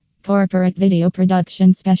Corporate video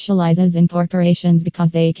production specializes in corporations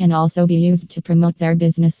because they can also be used to promote their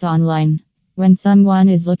business online. When someone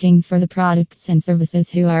is looking for the products and services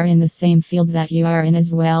who are in the same field that you are in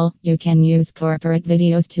as well, you can use corporate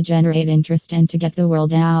videos to generate interest and to get the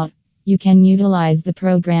word out. You can utilize the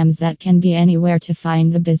programs that can be anywhere to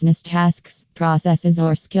find the business tasks, processes,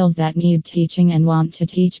 or skills that need teaching and want to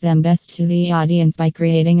teach them best to the audience by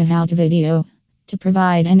creating a how-to video. To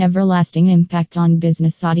provide an everlasting impact on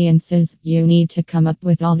business audiences, you need to come up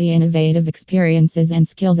with all the innovative experiences and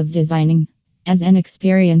skills of designing. As an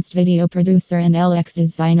experienced video producer and LX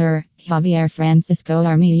designer, Javier Francisco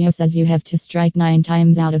Armillo says you have to strike 9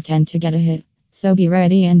 times out of 10 to get a hit. So be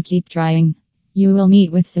ready and keep trying. You will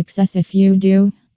meet with success if you do.